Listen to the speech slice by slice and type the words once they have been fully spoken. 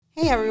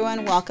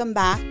everyone, welcome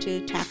back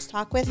to Tax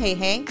Talk with Hey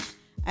Hey.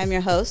 I'm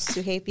your host,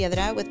 Suhey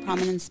Piedra with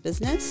Prominence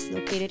Business,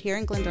 located here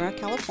in Glendora,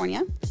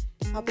 California,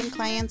 helping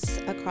clients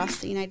across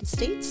the United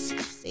States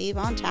save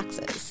on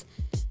taxes.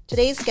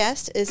 Today's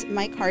guest is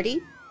Mike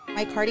Hardy.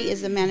 Mike Hardy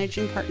is the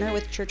managing partner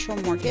with Churchill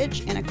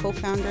Mortgage and a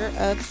co-founder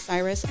of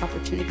Cyrus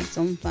Opportunity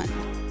Zone Fund.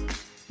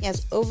 He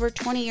has over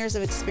 20 years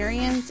of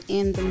experience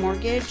in the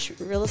mortgage,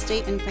 real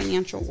estate, and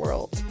financial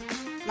world.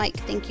 Mike,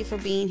 thank you for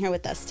being here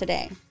with us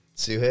today.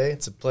 Suhey,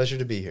 it's a pleasure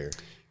to be here.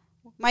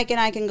 Mike and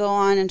I can go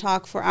on and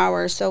talk for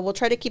hours, so we'll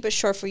try to keep it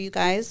short for you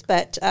guys.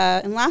 But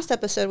in last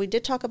episode, we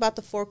did talk about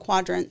the 4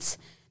 quadrants,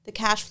 the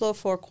cash flow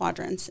 4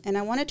 quadrants. And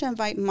I wanted to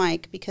invite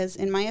Mike because,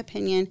 in my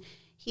opinion,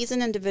 he's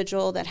an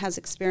individual that has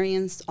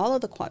experienced all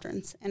of the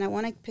quadrants. And I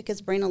want to pick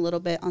his brain a little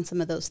bit on some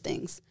of those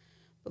things.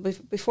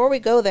 But before we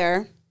go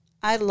there,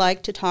 I'd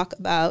like to talk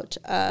about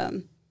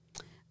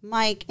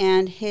Mike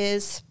and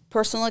his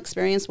personal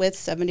experience with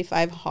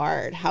 75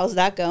 Hard. How's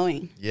that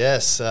going?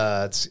 Yes,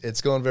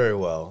 it's going very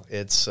well.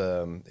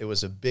 It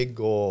was a big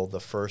goal the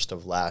first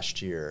of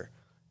last year,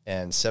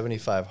 and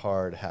 75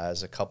 Hard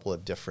has a couple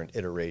of different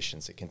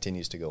iterations. It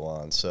continues to go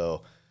on.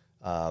 So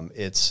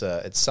it's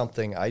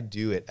something I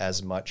do it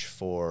as much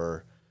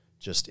for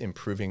just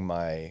improving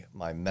my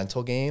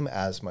mental game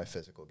as my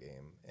physical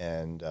game,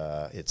 and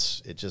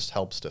it just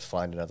helps to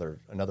find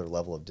another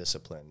level of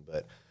discipline.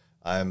 But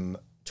I'm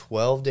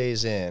 12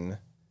 days in.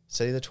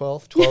 Say the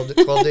 12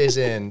 days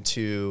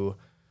into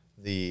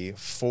the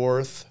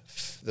fourth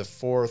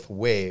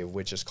wave,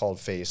 which is called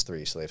phase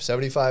 3. So they have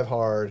 75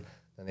 hard,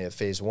 then they have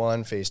phase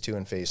 1, phase 2,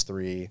 and phase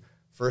 3.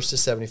 First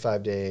is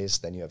 75 days,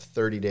 then you have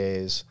 30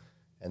 days,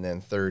 and then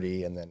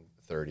 30, and then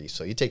 30.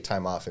 So you take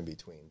time off in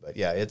between. But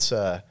yeah,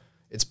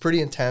 it's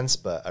pretty intense,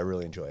 but I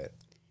really enjoy it.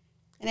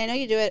 And I know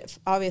you do it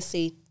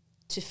obviously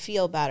to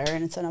feel better,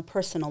 and it's on a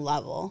personal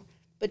level.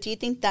 But do you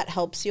think that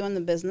helps you on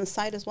the business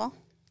side as well?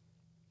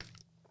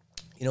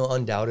 You know,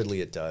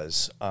 undoubtedly it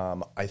does.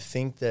 I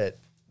think that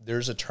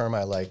there's a term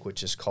I like,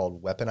 which is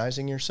called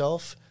weaponizing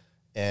yourself,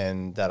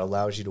 and that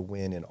allows you to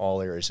win in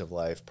all areas of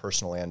life,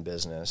 personal and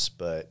business.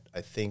 But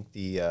I think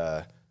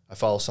I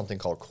follow something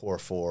called Core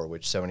 4,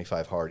 which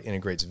 75 Hard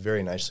integrates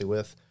very nicely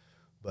with.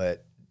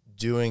 But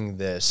doing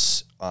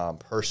this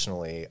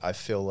personally, I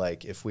feel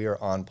like if we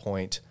are on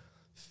point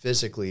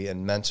physically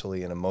and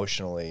mentally and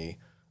emotionally,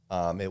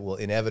 it will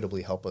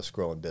inevitably help us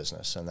grow in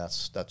business, and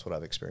that's what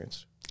I've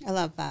experienced. I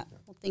love that.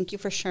 Well, thank you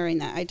for sharing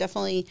that. I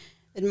definitely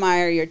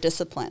admire your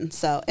discipline.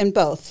 So in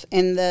both,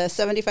 in the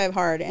 75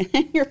 hard and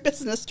in your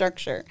business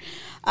structure.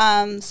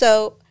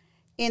 So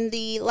in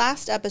the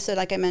last episode,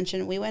 like I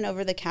mentioned, we went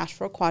over the cash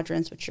flow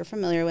quadrants, which you're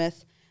familiar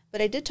with.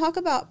 But I did talk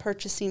about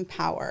purchasing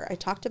power. I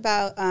talked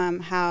about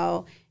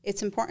how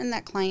it's important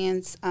that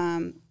clients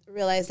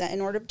realize that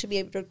in order to be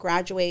able to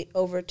graduate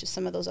over to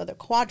some of those other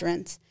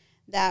quadrants,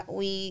 that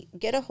we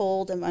get a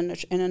hold of and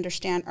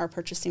understand our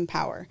purchasing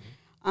power.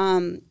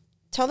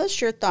 Tell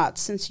us your thoughts,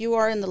 since you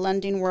are in the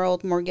lending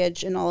world,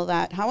 mortgage and all of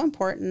that. How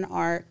important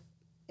are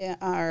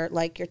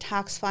like your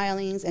tax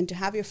filings and to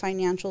have your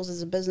financials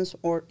as a business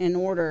or in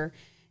order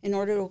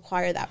to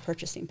acquire that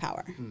purchasing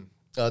power?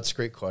 That's a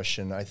great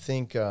question. I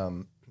think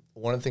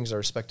one of the things I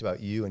respect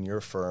about you and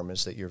your firm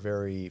is that you're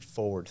very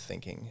forward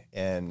thinking,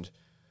 and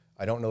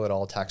I don't know that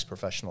all tax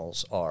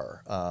professionals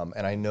are.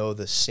 And I know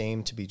the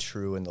same to be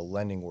true in the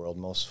lending world.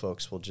 Most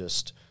folks will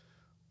just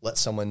let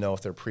someone know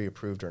if they're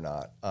pre-approved or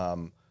not.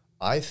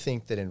 I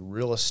think that in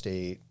real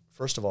estate,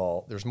 first of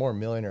all, there's more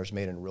millionaires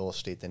made in real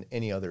estate than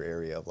any other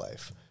area of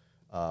life,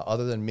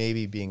 other than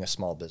maybe being a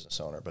small business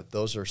owner. But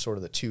those are sort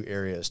of the 2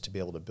 areas to be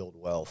able to build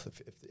wealth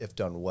if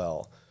done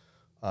well.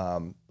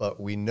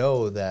 But we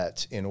know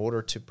that in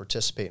order to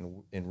participate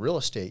in real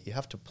estate, you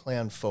have to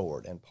plan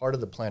forward. And part of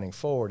the planning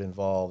forward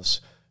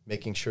involves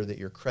making sure that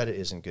your credit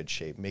is in good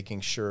shape, making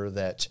sure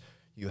that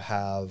you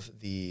have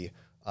the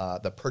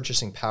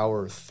purchasing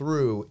power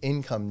through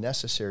income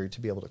necessary to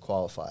be able to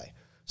qualify.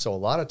 So a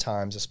lot of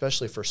times,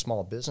 especially for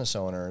small business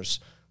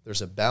owners,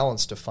 there's a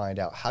balance to find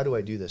out how do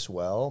I do this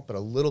well, but a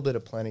little bit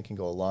of planning can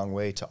go a long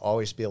way to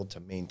always be able to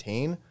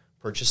maintain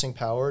purchasing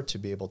power, to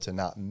be able to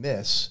not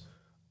miss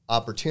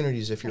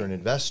opportunities if you're an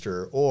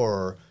investor,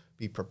 or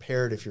be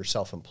prepared if you're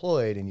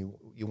self-employed and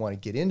you want to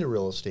get into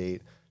real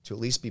estate to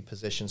at least be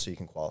positioned so you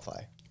can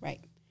qualify.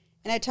 Right.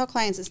 And I tell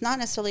clients it's not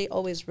necessarily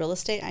always real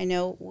estate. I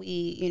know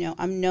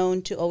I'm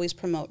known to always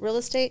promote real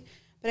estate,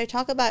 but I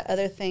talk about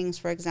other things,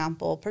 for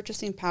example,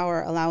 purchasing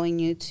power, allowing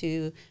you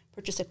to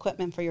purchase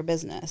equipment for your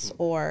business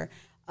or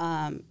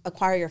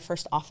acquire your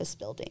first office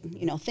building,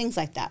 things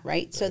like that,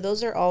 right? So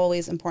those are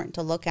always important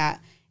to look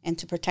at and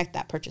to protect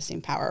that purchasing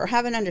power or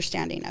have an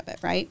understanding of it,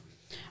 right?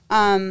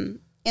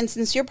 And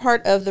since you're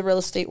part of the real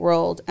estate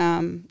world,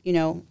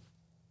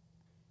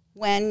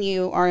 when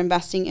you are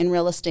investing in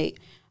real estate,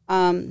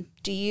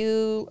 do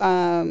you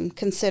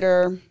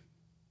consider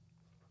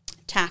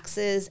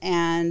taxes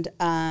and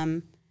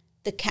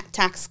the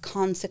tax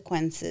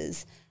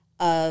consequences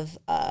of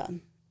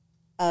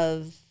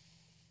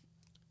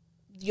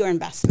your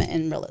investment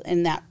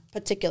in that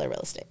particular real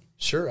estate?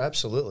 Sure,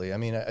 absolutely. I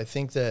mean, I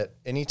think that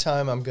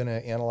anytime I'm going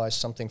to analyze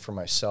something for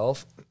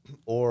myself,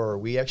 or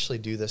we actually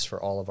do this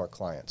for all of our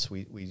clients,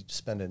 we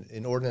spend an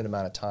inordinate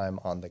amount of time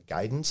on the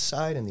guidance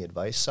side and the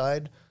advice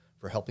side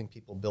for helping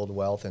people build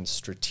wealth and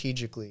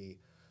strategically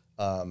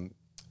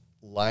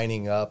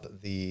lining up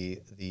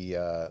the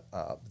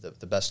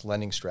best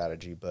lending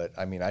strategy. But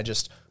I mean,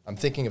 I'm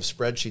thinking of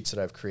spreadsheets that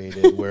I've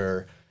created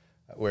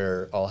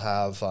where I'll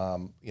have,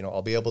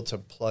 I'll be able to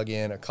plug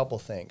in a couple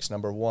things.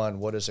 Number one,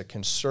 what is a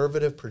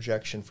conservative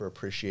projection for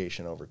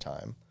appreciation over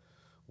time?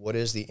 What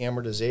is the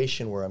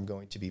amortization where I'm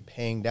going to be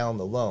paying down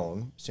the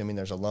loan, assuming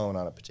there's a loan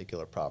on a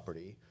particular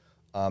property?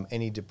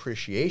 Any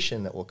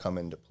depreciation that will come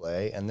into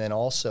play, and then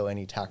also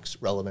any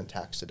relevant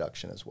tax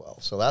deduction as well.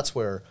 So that's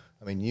where,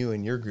 you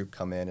and your group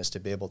come in, is to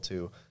be able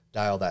to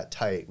dial that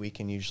tight. We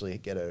can usually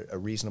get a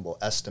reasonable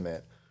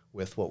estimate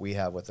with what we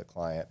have with the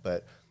client.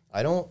 But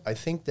I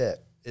think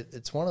that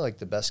it's one of like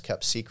the best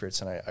kept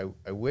secrets, and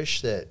I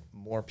wish that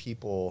more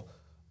people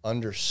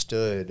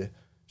understood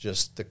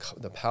just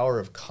the power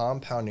of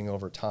compounding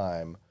over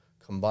time,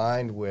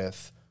 combined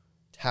with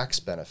tax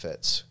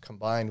benefits,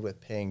 combined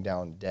with paying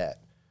down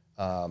debt.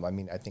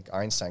 I think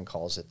Einstein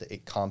calls it the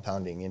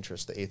compounding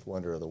interest, the eighth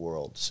wonder of the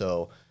world.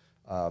 So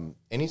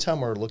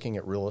anytime we're looking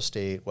at real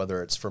estate,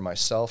 whether it's for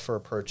myself for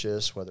a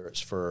purchase, whether it's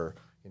for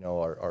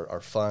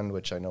our fund,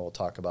 which I know we'll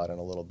talk about in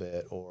a little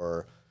bit,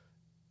 or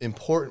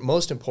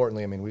most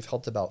importantly, we've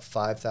helped about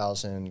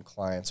 5,000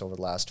 clients over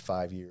the last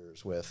 5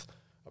 years with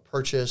a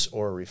purchase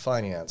or a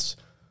refinance.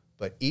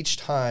 But each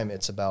time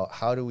it's about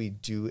how do we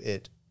do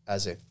it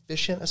as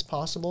efficient as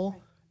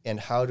possible, and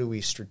how do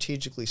we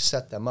strategically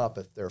set them up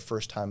if they're a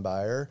first-time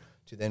buyer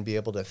to then be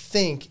able to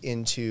think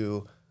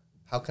into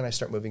how can I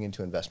start moving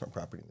into investment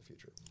property in the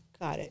future.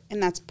 Got it.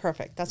 And that's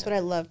perfect. That's what I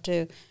love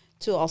to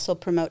also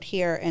promote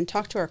here and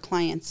talk to our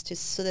clients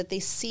so that they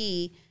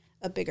see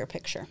a bigger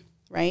picture,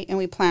 right? And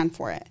we plan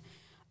for it.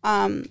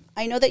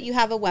 I know that you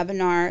have a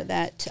webinar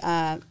that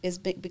is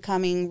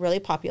becoming really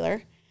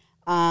popular.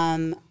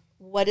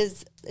 What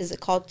is it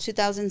called?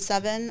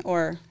 2007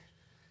 or?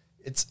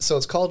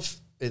 It's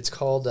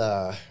called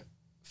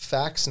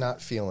Facts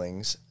Not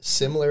Feelings,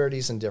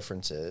 Similarities and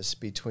Differences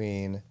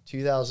Between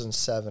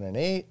 2007 and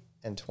 8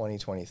 and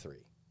 2023.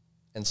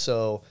 And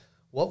so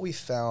what we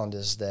found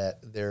is that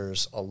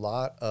there's a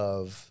lot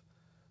of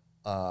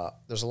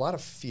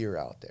fear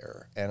out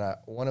there. And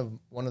one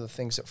of the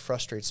things that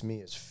frustrates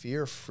me is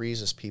fear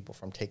freezes people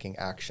from taking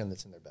action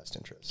that's in their best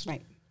interest.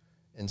 Right.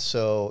 And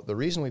so the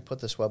reason we put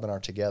this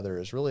webinar together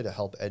is really to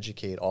help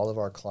educate all of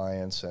our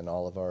clients and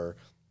all of our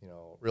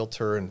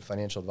realtor and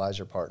financial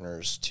advisor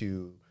partners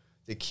to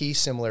the key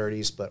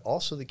similarities, but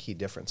also the key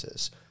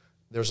differences.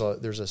 There's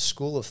a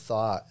school of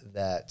thought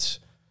that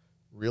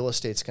real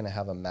estate's going to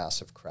have a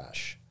massive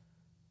crash.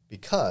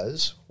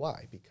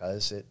 Why?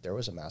 Because there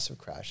was a massive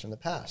crash in the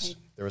past. Right.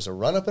 There was a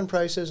run-up in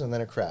prices and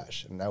then a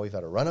crash. And now we've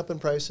had a run-up in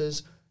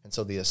prices, and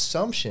so the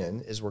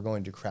assumption is we're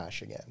going to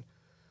crash again.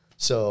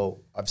 So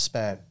I've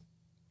spent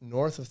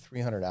north of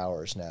 300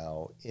 hours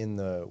now in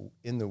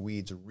the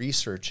weeds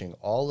researching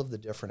all of the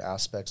different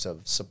aspects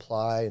of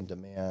supply and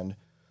demand,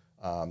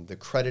 the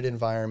credit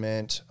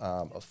environment,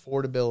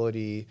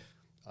 affordability,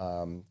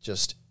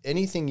 just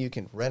anything you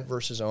can, rent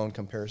versus own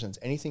comparisons,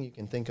 anything you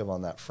can think of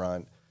on that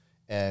front,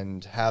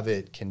 and have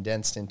it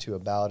condensed into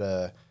about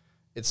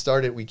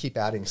we keep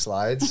adding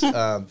slides.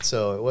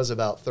 So it was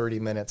about 30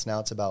 minutes. Now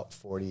it's about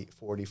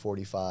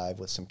 45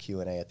 with some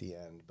Q&A at the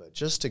end. But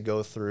just to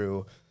go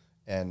through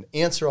and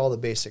answer all the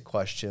basic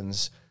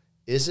questions.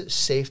 Is it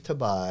safe to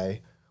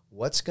buy?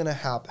 What's going to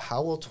happen?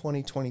 How will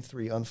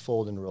 2023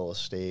 unfold in real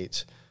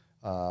estate?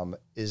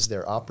 Is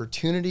there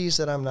opportunities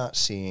that I'm not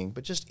seeing?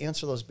 But just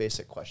answer those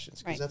basic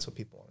questions, because that's what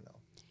people want to know.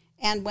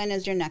 And when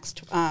is your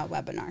next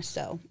webinar?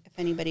 So if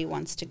anybody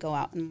wants to go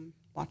out and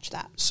watch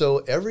that. So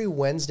every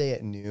Wednesday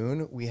at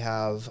noon, we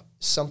have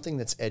something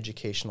that's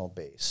educational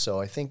based.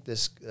 So I think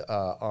this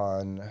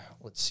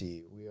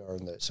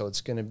so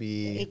it's going to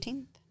be... The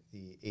 18th?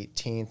 The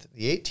 18th.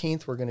 The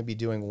 18th, we're going to be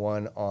doing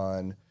one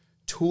on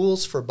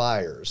tools for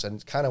buyers,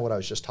 and kind of what I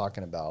was just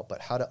talking about, but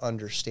how to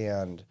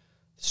understand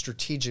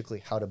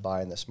strategically how to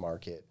buy in this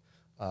market.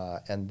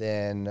 And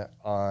then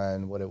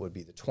on what it would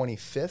be the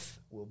 25th,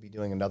 we'll be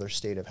doing another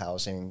state of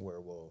housing where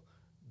we'll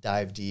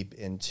dive deep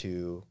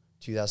into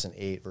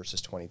 2008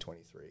 versus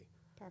 2023.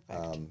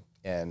 Perfect.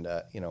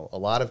 A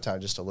lot of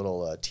time, just a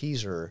little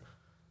teaser,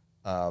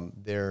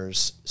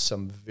 there's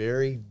some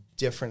very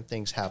different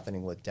things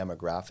happening with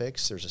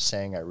demographics. There's a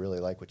saying I really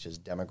like, which is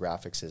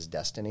demographics is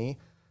destiny,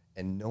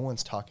 and no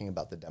one's talking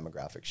about the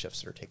demographic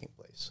shifts that are taking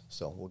place.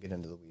 So we'll get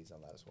into the weeds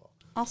on that as well.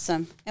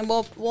 Awesome. And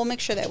we'll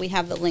make sure that we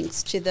have the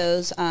links to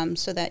those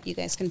so that you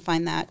guys can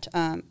find that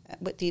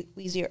with the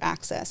easier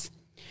access.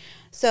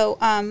 So,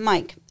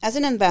 Mike, as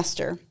an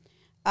investor,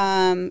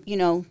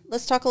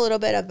 let's talk a little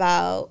bit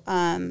about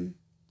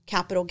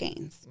capital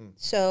gains.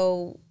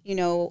 So,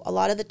 a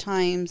lot of the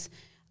times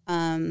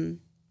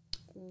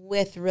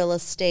with real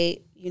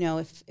estate,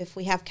 if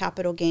we have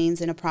capital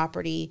gains in a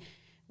property,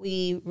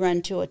 we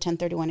run to a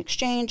 1031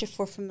 exchange if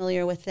we're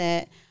familiar with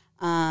it.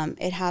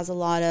 It has a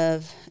lot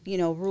of,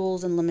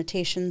 rules and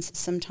limitations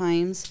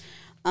sometimes.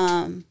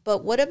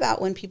 But what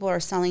about when people are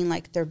selling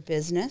like their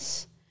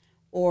business,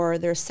 or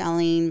they're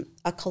selling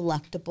a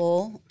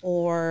collectible,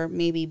 or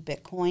maybe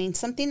Bitcoin,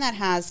 something that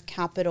has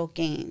capital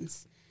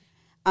gains?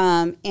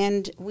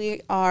 And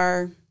we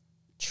are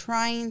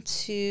trying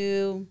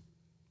to,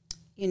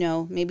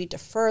 maybe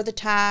defer the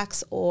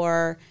tax,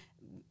 or,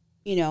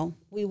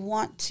 we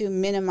want to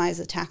minimize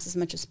the tax as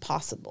much as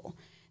possible.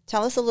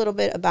 Tell us a little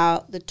bit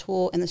about the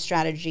tool and the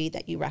strategy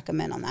that you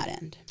recommend on that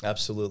end.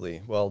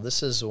 Absolutely. Well,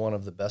 this is one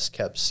of the best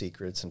kept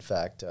secrets. In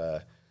fact,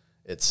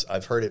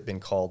 I've heard it been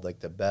called like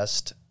the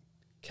best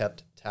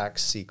kept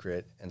tax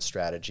secret and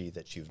strategy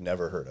that you've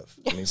never heard of.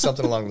 I mean,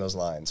 something along those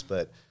lines.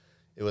 But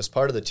it was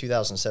part of the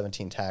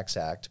 2017 Tax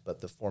Act, but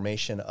the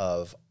formation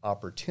of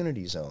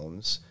opportunity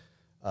zones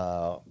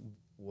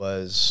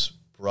was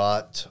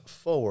brought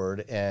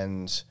forward,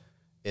 and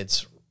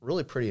it's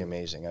really pretty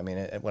amazing. I mean,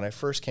 when I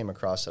first came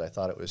across it, I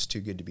thought it was too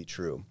good to be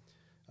true.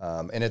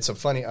 And it's I'm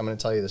going to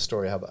tell you the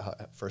story how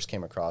I first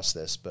came across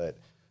this, but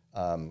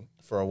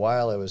for a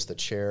while I was the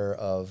chair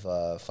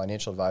of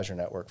Financial Advisor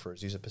Network for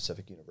Azusa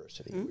Pacific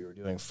University. Mm-hmm. We were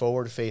doing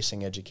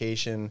forward-facing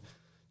education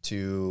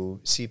to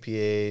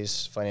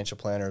CPAs, financial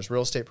planners,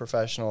 real estate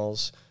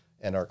professionals,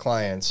 and our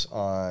clients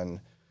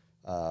on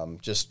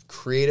just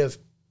creative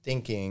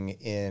thinking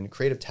in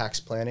creative tax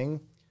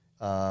planning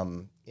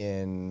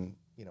in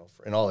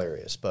all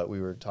areas. But we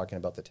were talking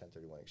about the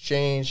 1031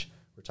 exchange,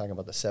 we're talking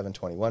about the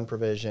 721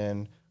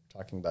 provision, we're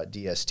talking about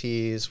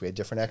DSTs. We had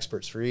different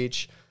experts for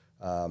each,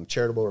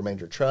 charitable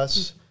remainder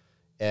trusts,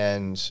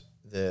 and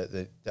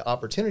the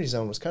opportunity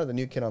zone was kind of the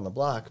new kid on the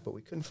block, but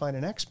we couldn't find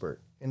an expert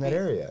in that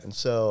area. And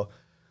so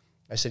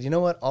I said, you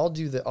know what, I'll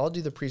do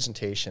the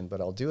presentation,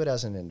 but I'll do it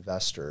as an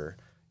investor,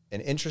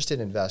 an interested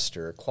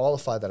investor,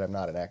 qualified that I'm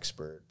not an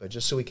expert, but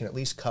just so we can at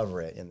least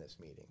cover it in this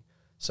meeting.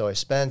 So I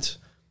spent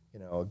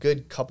a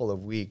good couple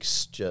of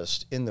weeks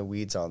just in the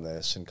weeds on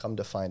this, and come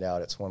to find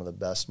out it's one of the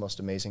best,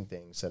 most amazing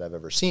things that I've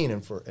ever seen,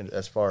 and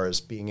as far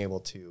as being able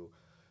to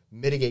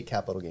mitigate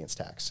capital gains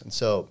tax. And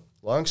so,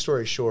 long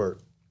story short,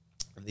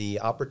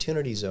 the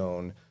opportunity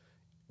zone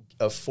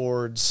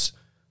affords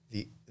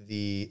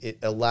it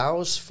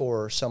allows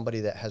for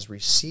somebody that has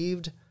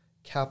received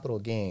capital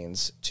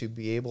gains to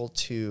be able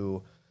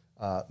to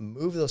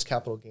move those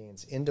capital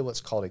gains into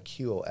what's called a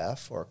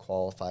QOF, or a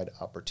Qualified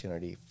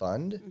Opportunity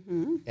Fund.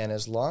 Mm-hmm. And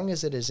as long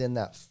as it is in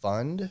that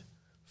fund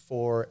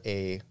for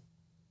a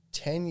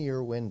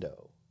 10-year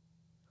window,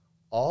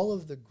 all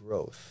of the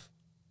growth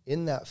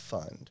in that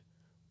fund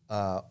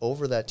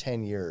over that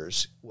 10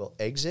 years will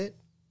exit,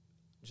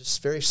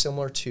 just very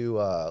similar to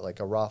like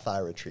a Roth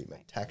IRA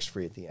treatment,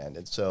 tax-free at the end.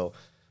 And so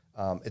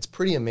it's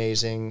pretty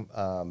amazing.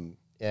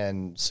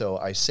 And so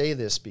I say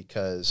this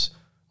because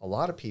a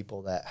lot of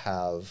people that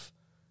have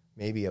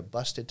maybe a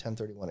busted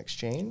 1031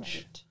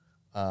 exchange,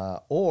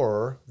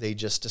 or they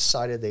just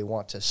decided they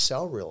want to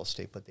sell real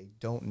estate, but they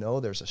don't know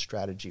there's a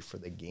strategy for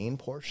the gain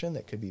portion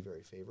that could be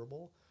very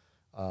favorable,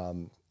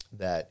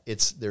 that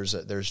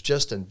there's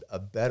just a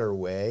better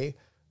way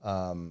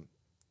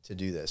to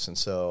do this. And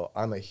so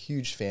I'm a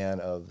huge fan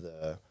of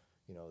the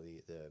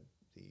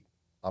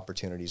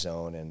opportunity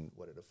zone and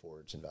what it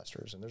affords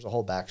investors. And there's a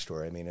whole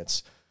backstory. I mean,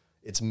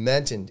 it's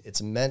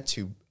meant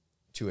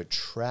to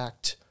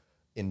attract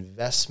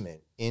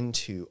investment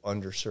into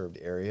underserved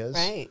areas.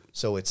 Right.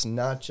 So it's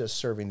not just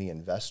serving the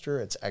investor,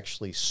 it's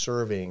actually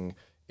serving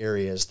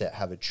areas that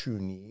have a true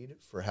need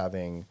for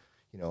having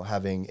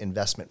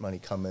investment money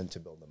come in to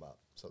build them up.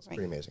 So it's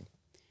pretty amazing.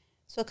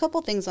 So a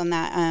couple things on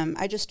that.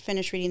 I just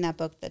finished reading that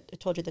book that I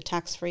told you,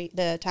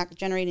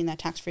 Generating That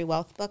Tax-Free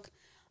Wealth book.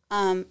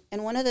 And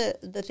one of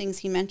the things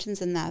he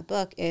mentions in that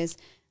book is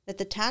that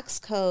the tax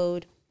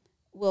code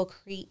will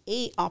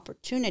create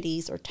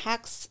opportunities or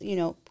tax,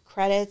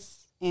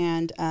 credits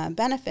and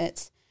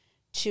benefits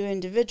to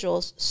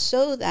individuals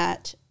so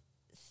that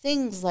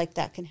things like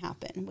that can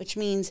happen, which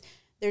means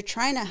they're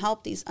trying to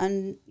help these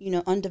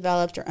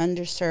undeveloped or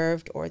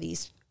underserved, or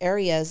these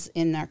areas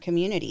in our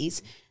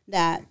communities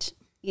that,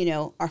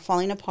 are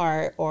falling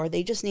apart, or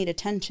they just need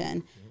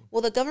attention. Mm-hmm.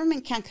 Well, the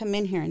government can't come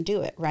in here and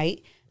do it,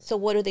 right? So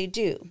what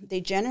do?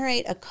 They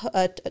generate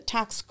a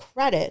tax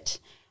credit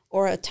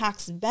or a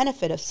tax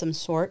benefit of some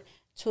sort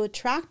to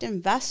attract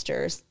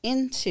investors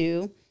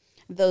into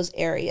those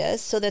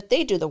areas so that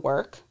they do the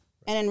work,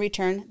 and in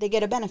return, they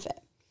get a benefit.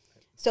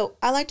 So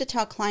I like to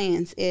tell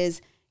clients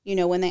is,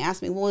 when they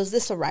ask me, well, is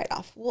this a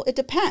write-off? Well, it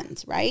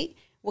depends, right?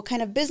 What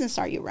kind of business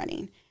are you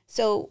running?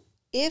 So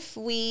if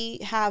we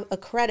have a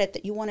credit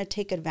that you want to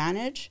take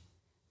advantage,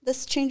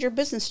 let's change your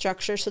business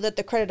structure so that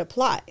the credit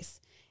applies.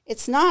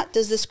 It's not,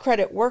 does this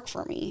credit work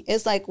for me?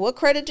 It's like, what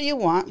credit do you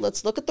want?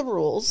 Let's look at the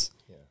rules,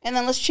 and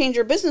then let's change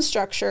your business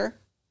structure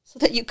so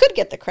that you could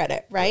get the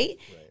credit, right?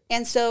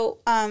 And so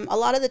a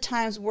lot of the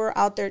times we're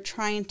out there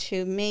trying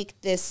to make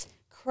this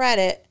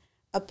credit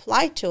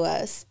apply to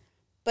us,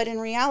 but in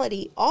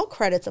reality, all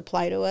credits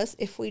apply to us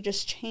if we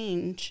just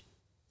change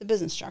the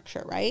business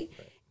structure, right?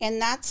 And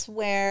that's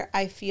where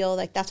I feel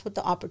like that's what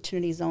the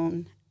opportunity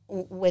zone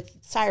with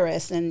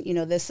Cyrus and,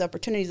 this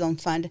Opportunity Zone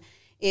Fund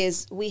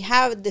is we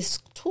have this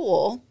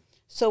tool.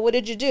 So what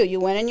did you do? You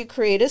went and you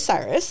created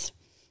Cyrus.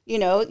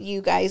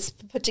 You guys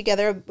put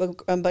together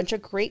a bunch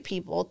of great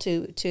people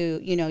to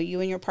you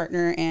and your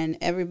partner and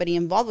everybody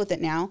involved with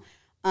it now,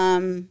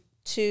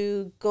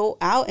 to go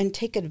out and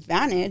take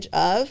advantage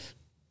of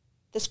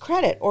this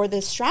credit or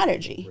this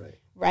strategy,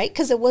 right?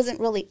 Because it wasn't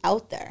really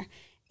out there.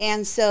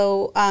 And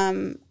so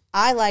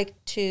I like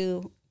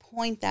to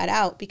point that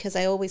out because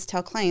I always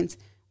tell clients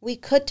we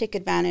could take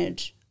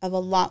advantage of a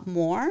lot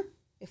more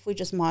if we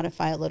just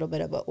modify a little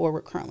bit of what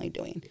we're currently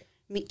doing.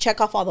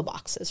 Check off all the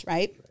boxes,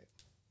 right?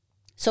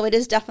 So it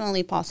is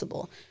definitely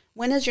possible.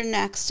 When is your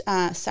next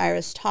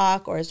Cyrus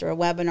talk, or is there a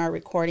webinar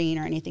recording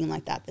or anything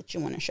like that you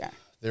want to share?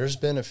 There's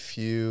been a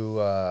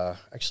few,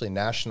 actually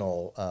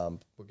national,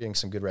 we're getting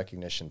some good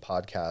recognition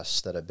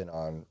podcasts that I've been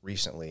on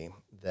recently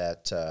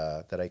that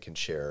I can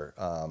share.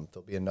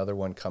 There'll be another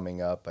one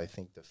coming up, I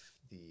think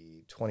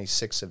the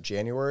 26th of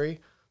January.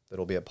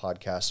 That'll be a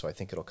podcast, so I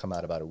think it'll come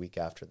out about a week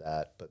after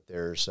that. But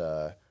there's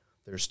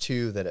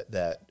two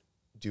that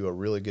do a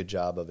really good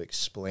job of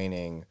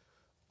explaining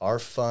our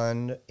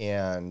fund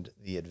and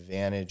the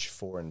advantage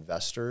for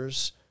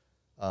investors.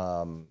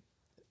 And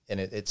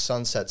it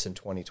sunsets in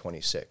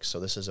 2026. So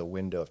this is a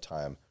window of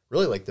time.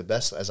 Really, like the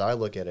best, as I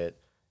look at it,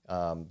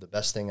 the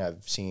best thing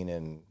I've seen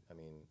in,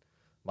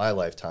 my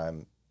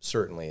lifetime,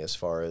 certainly, as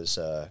far as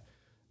a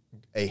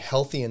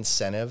healthy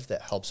incentive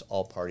that helps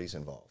all parties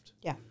involved.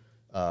 Yeah.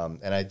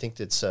 And I think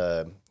it's,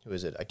 who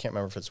is it? I can't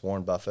remember if it's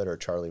Warren Buffett or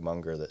Charlie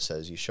Munger that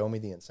says, you show me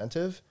the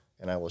incentive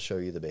and I will show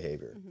you the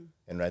behavior.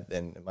 And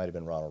it might have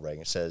been Ronald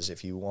Reagan. It says,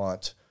 if you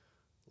want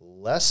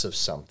less of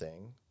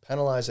something,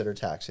 penalize it or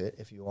tax it.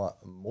 If you want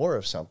more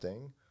of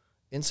something,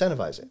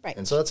 incentivize it. Right.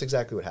 And so that's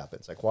exactly what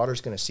happens. Like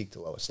water's going to seek the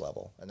lowest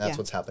level. And that's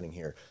what's happening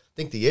here. I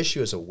think the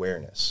issue is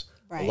awareness.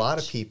 Right. A lot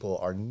of people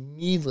are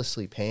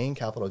needlessly paying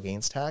capital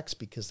gains tax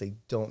because they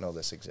don't know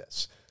this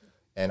exists.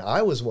 And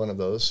I was one of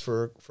those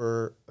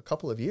for a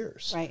couple of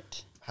years.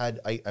 Right. I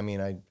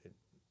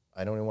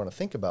don't even want to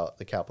think about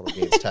the capital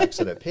gains tax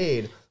that I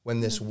paid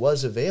when this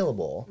was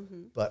available,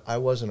 but I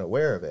wasn't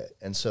aware of it.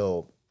 And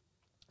so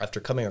after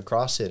coming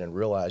across it and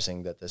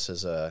realizing that this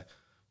is a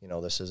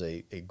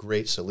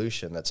great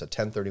solution that's a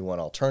 1031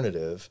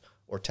 alternative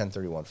or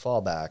 1031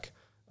 fallback,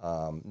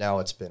 now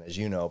it's been, as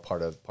you know,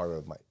 part of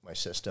my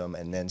system,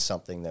 and then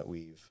something that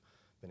we've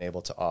been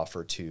able to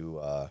offer to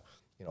a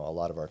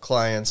lot of our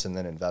clients and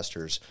then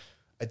investors.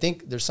 I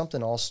think there's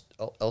something else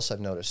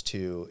I've noticed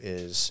too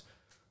is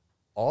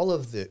all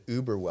of the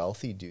uber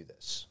wealthy do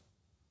this.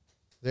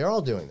 They're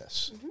all doing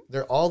this.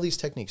 They're all these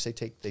techniques. They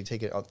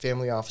take it on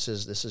family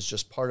offices. This is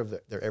just part of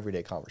their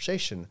everyday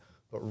conversation,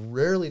 but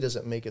rarely does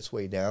it make its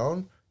way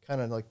down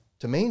kind of like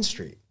to Main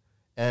Street.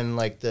 And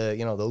like the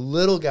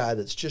little guy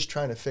that's just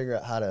trying to figure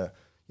out how to,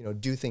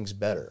 do things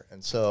better.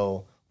 And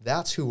so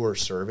that's who we're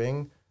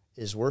serving,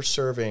 is we're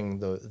serving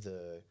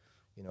the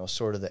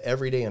sort of the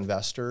everyday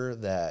investor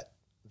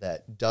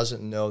that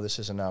doesn't know this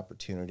is an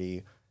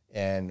opportunity.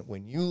 And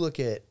when you look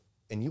at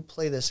and you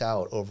play this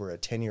out over a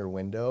 10-year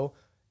window,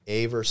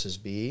 A versus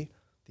B,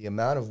 the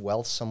amount of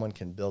wealth someone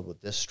can build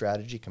with this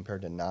strategy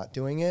compared to not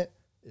doing it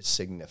is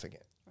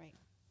significant. Right.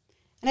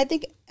 And I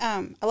think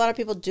a lot of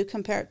people do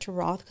compare it to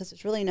Roth because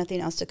there's really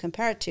nothing else to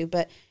compare it to,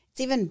 but it's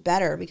even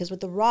better because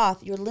with the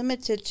Roth, you're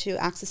limited to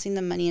accessing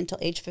the money until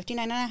age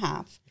 59 and a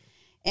half.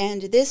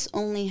 And this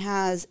only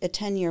has a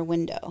 10-year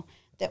window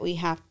that we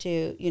have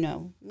to,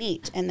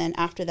 meet. And then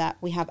after that,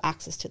 we have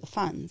access to the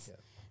funds. Yeah.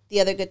 The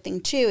other good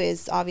thing, too,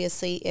 is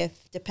obviously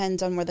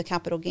depends on where the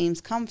capital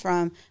gains come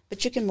from,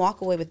 but you can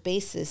walk away with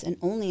basis and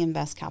only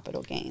invest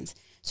capital gains.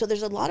 So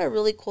there's a lot of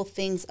really cool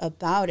things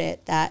about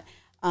it that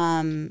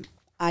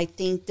I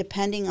think,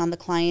 depending on the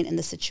client and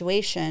the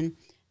situation,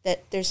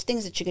 that there's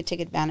things that you could take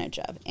advantage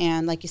of.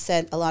 And like you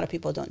said, a lot of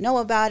people don't know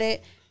about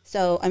it.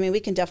 So, we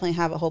can definitely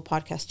have a whole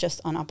podcast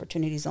just on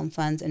Opportunity Zone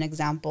funds and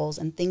examples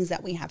and things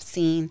that we have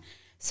seen.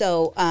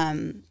 So,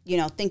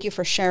 thank you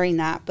for sharing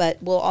that. But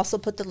we'll also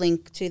put the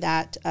link to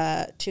that,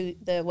 to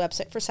the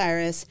website for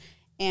Cyrus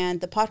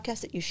and the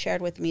podcast that you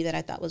shared with me that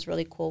I thought was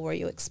really cool, where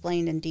you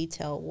explained in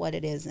detail what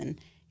it is and,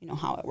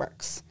 how it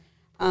works.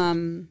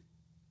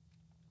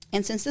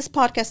 And since this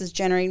podcast is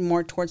generating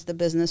more towards the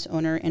business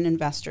owner and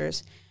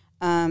investors,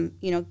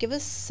 give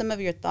us some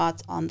of your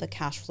thoughts on the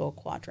cash flow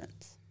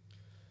quadrants.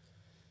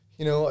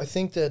 I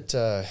think that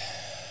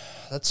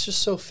that's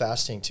just so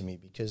fascinating to me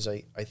because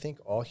I think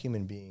all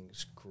human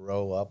beings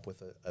grow up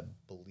with a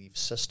belief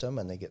system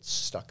and they get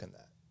stuck in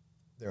that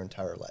their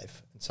entire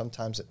life. And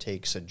sometimes it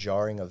takes a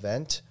jarring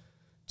event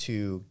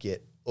to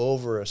get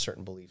over a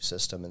certain belief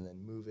system and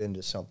then move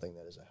into something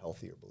that is a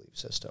healthier belief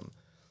system.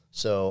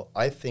 So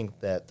I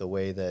think that the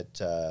way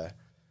that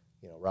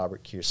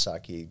Robert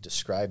Kiyosaki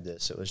described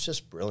this, it was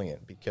just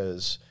brilliant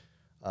because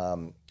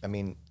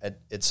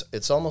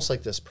it's almost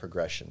like this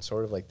progression,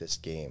 sort of like this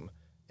game.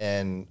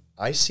 And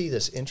I see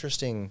this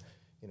interesting,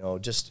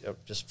 just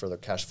for the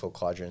cash flow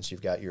quadrants,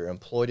 you've got your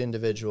employed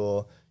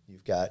individual,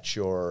 you've got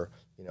your,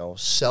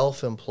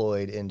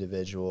 self-employed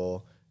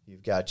individual,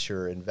 You've got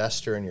your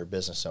investor and your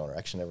business owner. I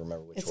actually never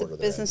remember which order they're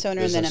in. Business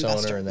owner and then investor.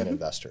 Business owner and then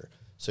investor.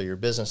 So your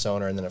business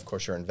owner and then, of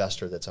course, your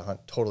investor that's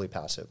totally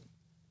passive.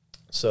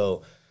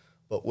 So,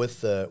 but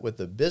with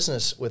the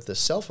business, with the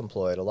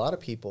self-employed, a lot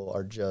of people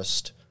are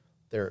just,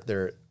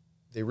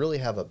 they really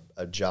have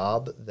a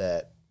job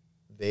that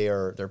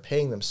they're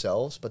paying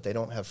themselves, but they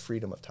don't have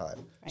freedom of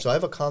time. Right. So I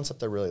have a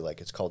concept I really like.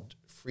 It's called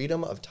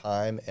freedom of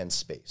time and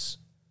space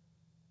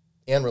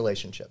and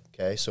relationship.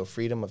 Okay. So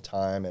freedom of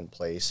time and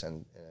place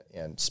and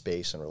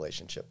space and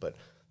relationship, but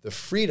the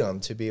freedom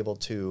to be able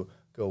to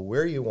go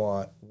where you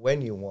want,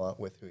 when you want,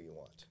 with who you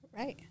want.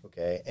 Right.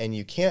 Okay. And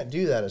you can't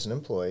do that as an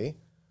employee.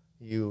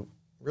 You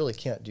really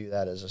can't do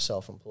that as a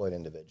self-employed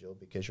individual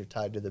because you're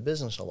tied to the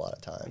business a lot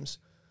of times.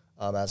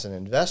 As an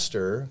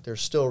investor,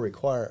 there's still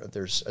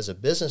as a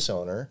business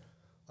owner,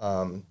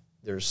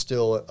 there's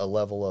still a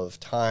level of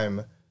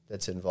time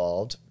that's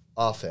involved.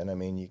 Often, I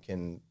mean, you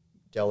can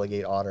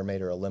delegate,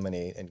 automate, or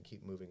eliminate and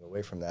keep moving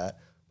away from that.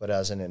 But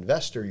as an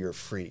investor, you're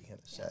free in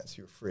a sense.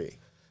 You're free.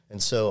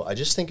 And so I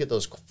just think that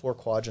those 4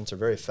 quadrants are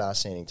very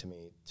fascinating to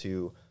me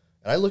and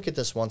I look at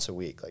this once a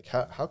week. Like,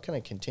 how can I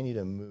continue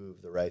to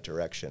move the right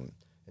direction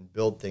and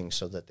build things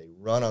so that they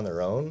run on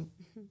their own?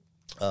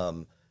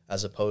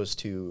 As opposed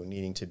to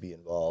needing to be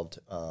involved,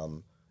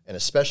 and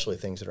especially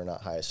things that are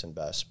not highest and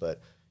best.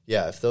 But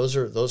yeah, if those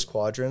are those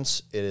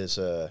quadrants, it's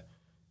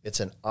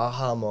an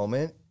aha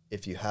moment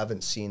if you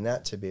haven't seen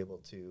that to be able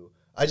to.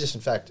 In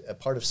fact, a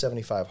part of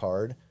 75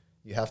 Hard,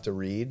 you have to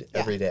read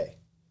every day,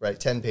 right?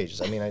 10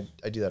 pages. I mean,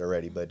 I do that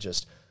already, but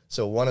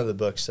so one of the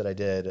books that I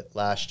did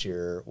last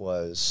year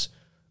was,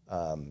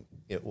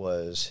 it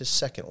was his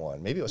second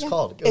one. Maybe it was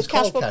called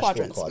Cash Flow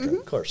Quadrant,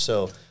 of course.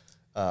 So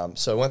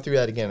I went through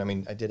that again. I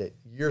mean, I did it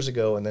years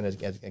ago and then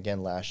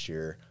again last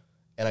year.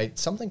 And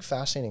something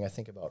fascinating I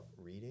think about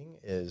reading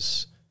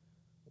is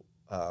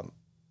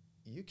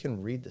you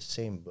can read the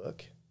same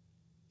book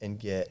and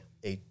get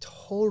a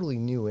totally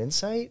new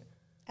insight.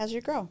 As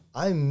you grow.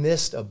 I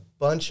missed a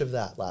bunch of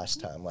that last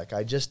time. Like,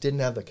 I just didn't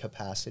have the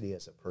capacity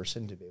as a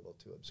person to be able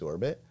to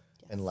absorb it.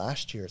 Yes. And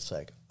last year it's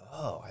like,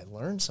 oh, I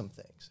learned some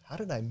things. How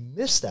did I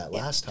miss that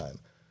last time?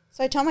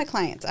 So I tell my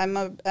clients, I'm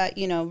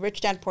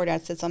Rich Dad, Poor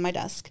Dad sits on my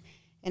desk.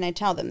 And I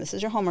tell them, this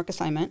is your homework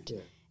assignment.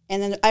 Yeah.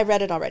 And then I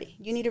read it already.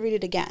 You need to read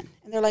it again.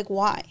 And they're like,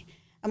 why?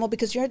 Well,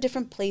 because you're at a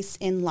different place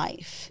in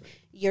life. Right.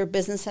 Your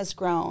business has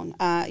grown.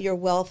 Your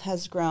wealth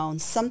has grown.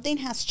 Something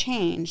has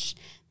changed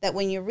that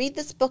when you read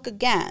this book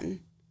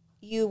again,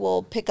 you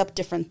will pick up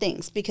different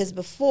things. Because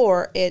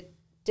before, it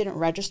didn't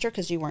register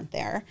because you weren't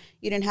there.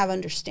 You didn't have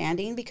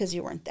understanding because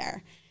you weren't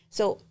there.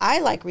 So I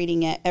like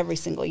reading it every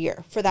single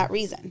year for that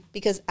reason.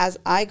 Because as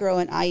I grow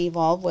and I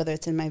evolve, whether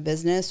it's in my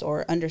business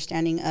or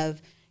understanding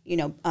of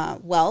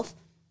wealth,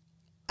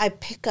 I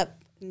pick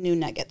up new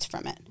nuggets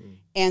from it.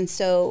 And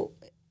so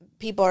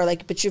people are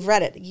like, but you've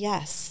read it.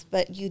 Yes,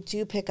 but you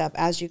do pick up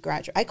as you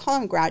graduate. I call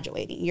them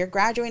graduating. You're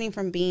graduating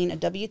from being a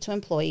W-2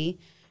 employee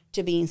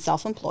to being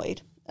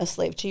self-employed, a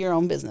slave to your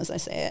own business, I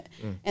say it.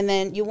 And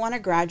then you want to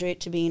graduate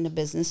to being a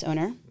business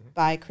owner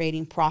by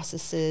creating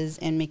processes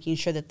and making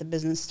sure that the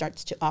business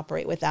starts to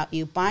operate without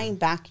you, buying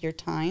back your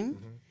time.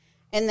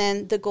 And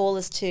then the goal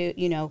is to,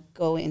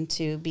 go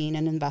into being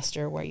an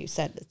investor where you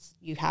said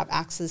you have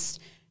access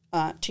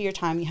to your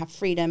time, you have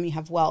freedom, you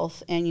have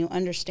wealth, and you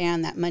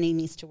understand that money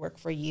needs to work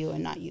for you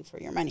and not you for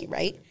your money,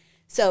 right?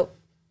 So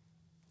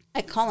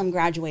I call them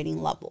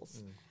graduating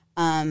levels.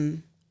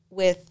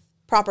 With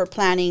proper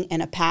planning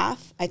and a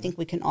path, I think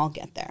we can all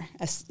get there.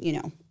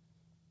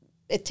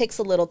 It takes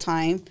a little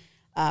time.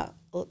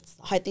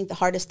 I think the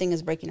hardest thing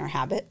is breaking our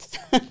habits.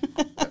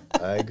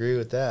 I agree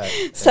with that.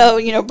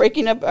 So,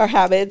 breaking up our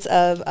habits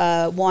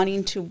of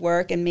wanting to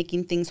work and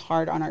making things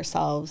hard on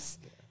ourselves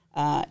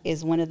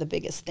is one of the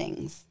biggest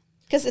things.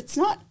 Because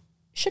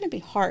shouldn't be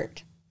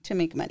hard to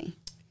make money.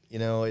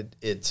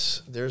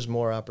 There's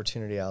more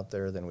opportunity out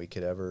there than we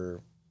could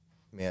ever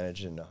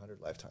manage in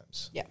 100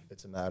 lifetimes. Yeah.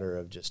 It's a matter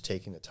of just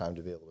taking the time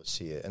to be able to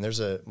see it. And there's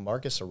a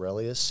Marcus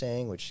Aurelius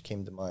saying, which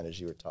came to mind as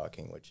you were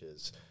talking, which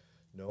is,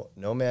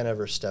 no man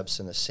ever steps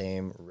in the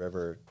same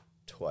river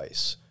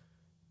twice,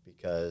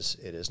 because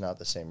it is not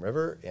the same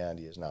river and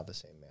he is not the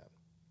same man.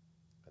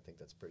 I think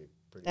that's pretty.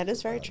 That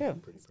is very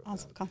true.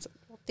 Awesome concept.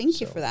 Well,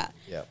 thank you for that.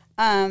 Yeah.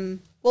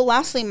 Well,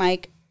 lastly,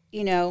 Mike,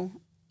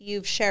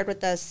 you've shared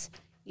with us,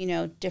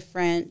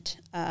 different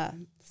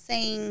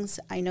sayings.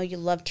 I know you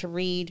love to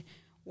read.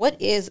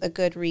 What is a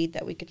good read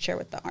that we could share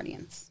with the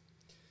audience?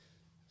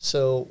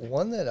 So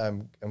one that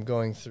I'm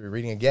going through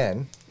reading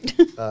again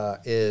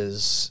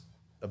is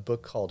a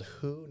book called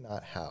Who,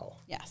 Not How.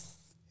 Yes.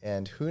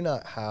 And Who,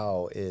 Not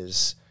How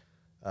is,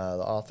 the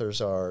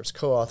authors it's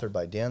co-authored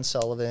by Dan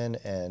Sullivan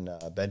and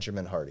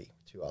Benjamin Hardy,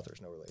 2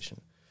 authors, no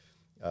relation.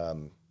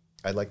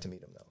 I'd like to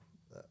meet him, though.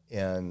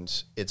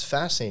 And it's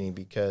fascinating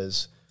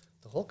because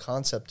the whole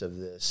concept of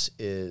this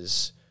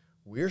is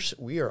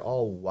we are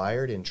all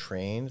wired and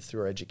trained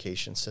through our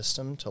education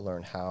system to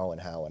learn how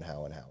and how and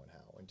how and how and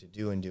how, and to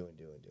do and do and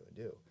do and do and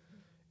do.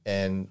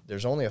 And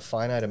there's only a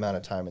finite amount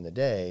of time in the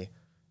day,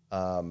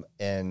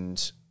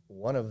 and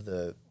one of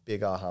the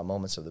big aha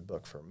moments of the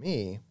book for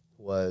me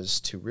was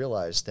to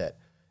realize that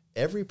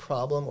every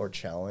problem or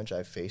challenge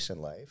I face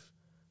in life,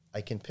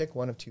 I can pick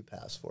one of two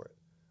paths for it.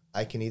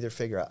 I can either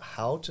figure out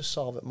how to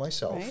solve it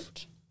myself,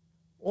 right.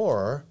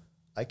 or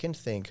I can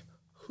think,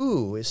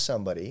 who is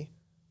somebody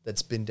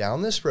that's been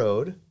down this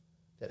road,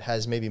 that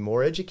has maybe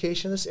more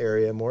education in this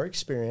area, more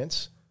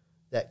experience,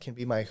 that can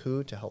be my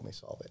who to help me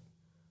solve it.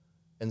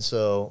 And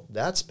so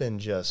that's been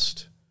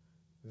just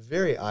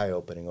very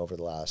eye-opening over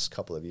the last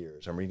couple of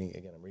years. I'm reading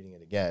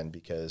it again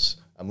because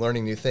I'm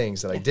learning new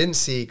things that I didn't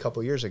see a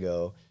couple years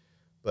ago,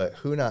 but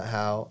who, not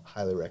how,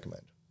 highly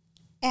recommend.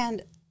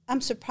 And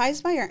I'm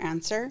surprised by your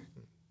answer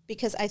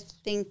because I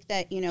think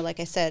that, like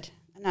I said,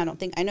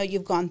 and I know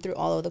you've gone through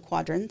all of the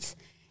quadrants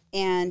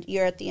and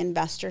you're at the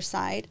investor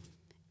side.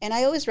 And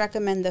I always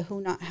recommend the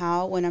who, not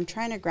how when I'm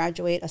trying to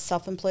graduate a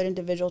self-employed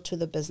individual to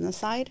the business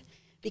side,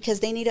 because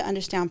they need to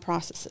understand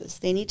processes.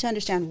 They need to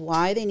understand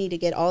why they need to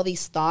get all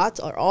these thoughts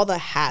or all the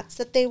hats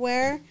that they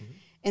wear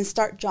and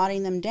start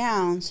jotting them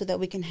down so that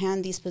we can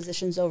hand these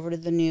positions over to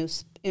the new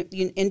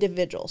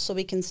individual. So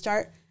we can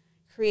start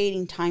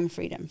creating time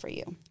freedom for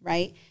you,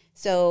 right?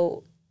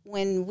 So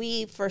when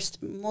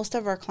most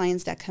of our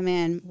clients that come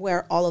in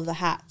wear all of the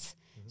hats.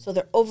 So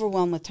they're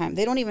overwhelmed with time.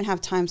 They don't even have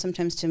time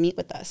sometimes to meet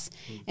with us.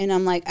 And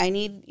I'm like, we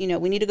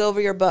need to go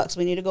over your books.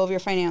 We need to go over your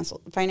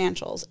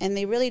financials. And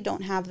they really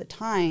don't have the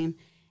time.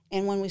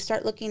 And when we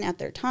start looking at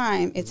their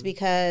time, it's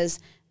because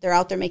they're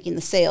out there making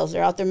the sales.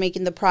 They're out there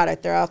making the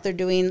product. They're out there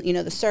doing,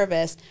 the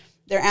service.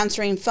 They're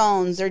answering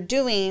phones. They're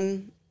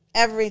doing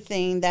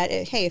everything that,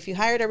 hey, if you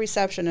hired a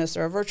receptionist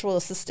or a virtual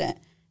assistant,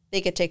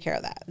 they could take care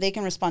of that. They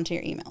can respond to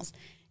your emails.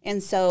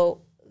 And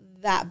so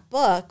that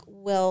book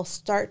will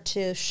start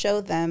to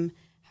show them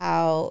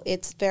how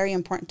it's very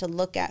important to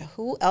look at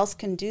who else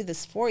can do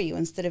this for you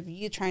instead of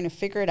you trying to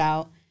figure it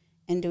out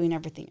and doing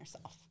everything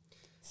yourself.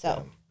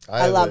 So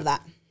I love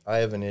that. I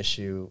have an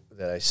issue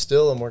that I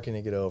still am working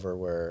to get over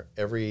where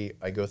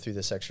I go through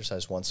this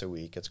exercise once a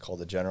week. It's called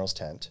the General's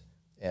Tent.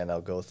 And I'll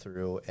go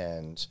through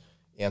and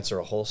answer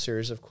a whole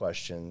series of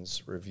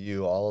questions,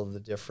 review all of the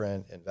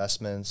different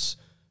investments,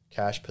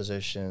 cash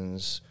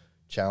positions,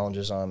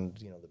 challenges on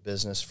the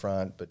business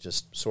front, but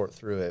just sort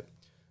through it.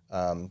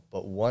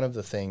 But one of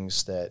the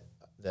things that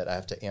I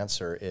have to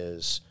answer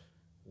is,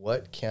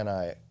 what can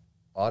I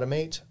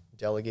automate,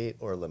 delegate,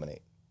 or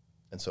eliminate?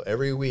 And so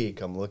every week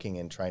I'm looking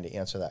and trying to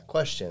answer that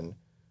question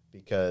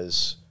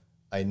because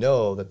I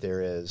know that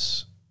there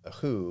is a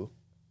who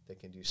that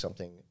can do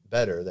something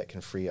better that can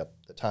free up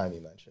the time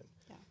you mentioned.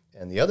 Yeah.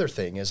 And the other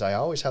thing is I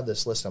always have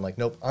this list. I'm like,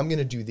 nope, I'm going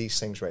to do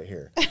these things right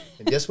here.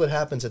 And guess what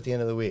happens at the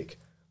end of the week?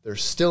 They're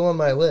still on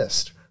my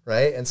list.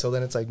 Right. And so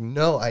then it's like,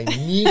 no, I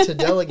need to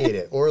delegate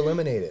it or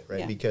eliminate it. Right.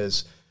 Yeah.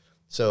 Because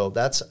so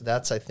that's,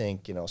 I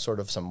think, sort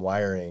of some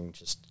wiring,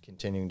 just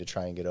continuing to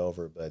try and get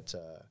over. But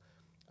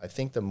I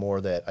think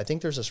I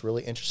think there's this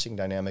really interesting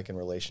dynamic and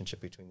relationship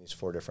between these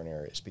four different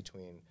areas,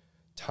 between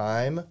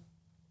time,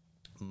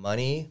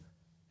 money,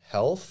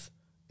 health,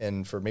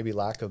 and for maybe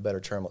lack of a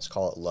better term, let's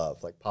call it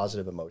love, like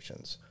positive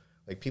emotions.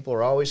 Like people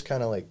are always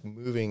kind of like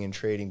moving and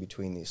trading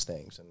between these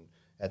things. And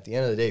at the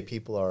end of the day,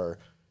 people are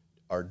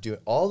doing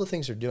all the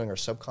things they're doing are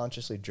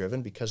subconsciously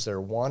driven because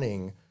they're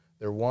wanting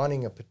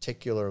a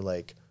particular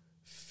like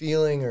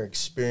feeling or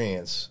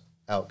experience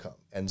outcome.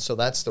 And so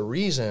that's the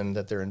reason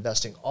that they're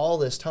investing all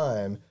this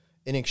time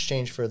in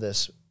exchange for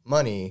this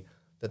money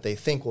that they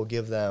think will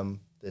give them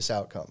this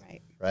outcome.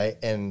 Right.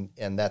 And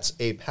that's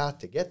a path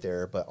to get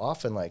there, but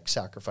often like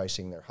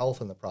sacrificing their health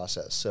in the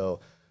process.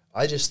 So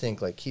I just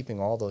think like keeping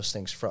all those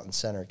things front and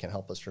center can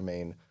help us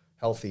remain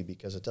healthy,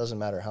 because it doesn't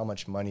matter how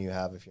much money you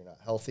have if you're not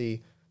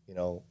healthy,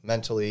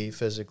 mentally,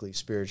 physically,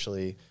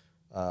 spiritually.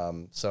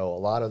 So a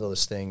lot of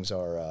those things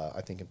are,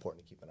 I think,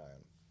 important to keep an eye on.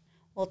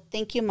 Well,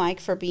 thank you, Mike,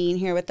 for being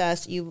here with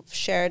us. You've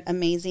shared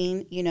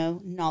amazing,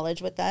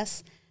 knowledge with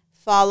us.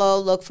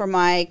 Look for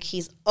Mike.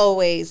 He's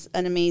always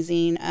an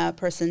amazing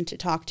person to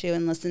talk to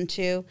and listen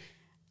to.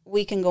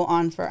 We can go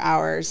on for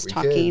hours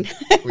talking.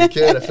 We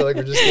could. I feel like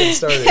we're just getting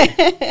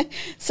started.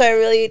 So I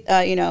really,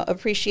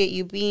 appreciate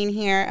you being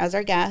here as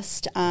our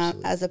guest,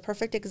 as a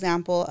perfect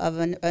example of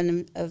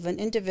an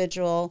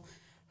individual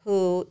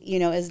who,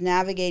 is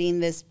navigating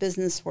this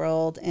business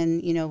world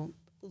and,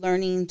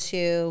 learning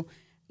to,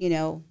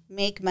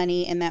 make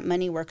money, and that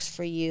money works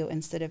for you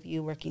instead of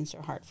you working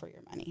so hard for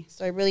your money.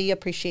 So I really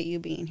appreciate you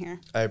being here.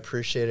 I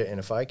appreciate it. And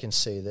if I can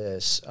say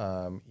this,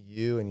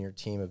 you and your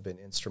team have been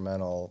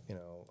instrumental,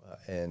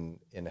 in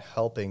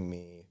helping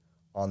me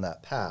on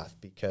that path,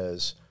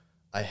 because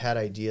I had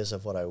ideas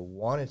of what I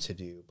wanted to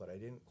do, but I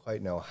didn't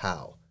quite know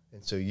how.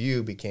 And so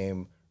you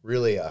became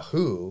really a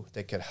who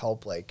that could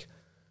help like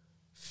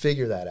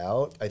figure that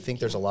out. I think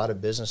there's a lot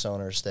of business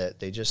owners that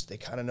they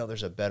kind of know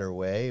there's a better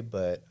way,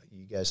 but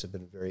you guys have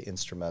been very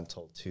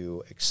instrumental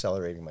to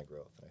accelerating my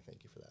growth. And I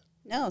thank you for that.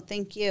 No,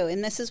 thank you.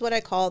 And this is what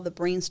I call the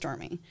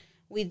brainstorming.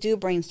 We do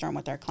brainstorm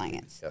with our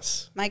clients.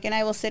 Yes. Mike and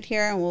I will sit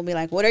here and we'll be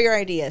like, what are your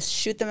ideas?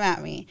 Shoot them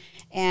at me.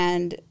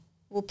 And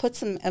we'll put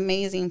some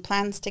amazing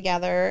plans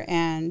together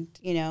and,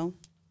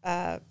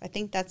 I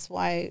think that's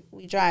why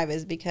we drive,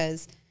 is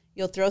because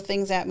you'll throw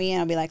things at me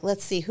and I'll be like,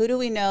 let's see, who do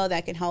we know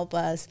that can help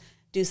us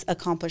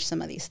accomplish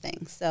some of these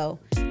things? So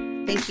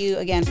thank you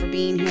again for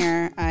being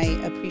here. I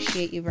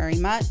appreciate you very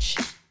much.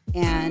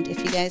 And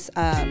if you guys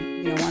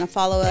want to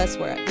follow us,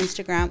 we're at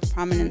Instagram,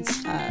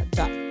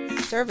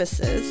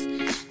 prominence.services.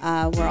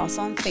 We're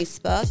also on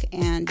Facebook,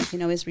 and you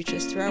can always reach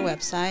us through our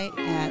website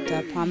at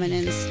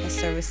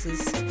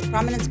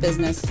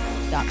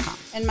prominencebusiness.com.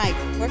 And Mike,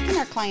 where can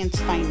our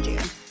clients find you?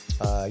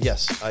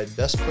 Yes,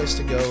 best place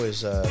to go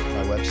is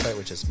my website,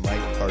 which is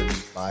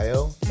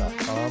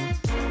mikehardenbio.com.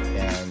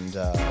 And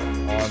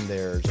on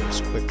there,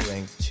 there's a quick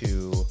link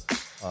to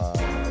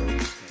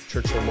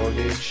Churchill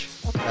Mortgage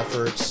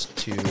efforts,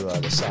 to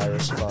the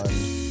Cyrus Fund,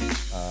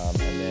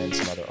 and then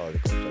some other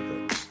articles I've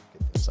written,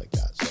 things like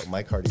that. So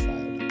Mike Hardy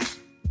Bio.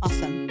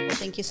 Awesome. Well,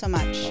 thank you so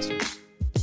much. Awesome.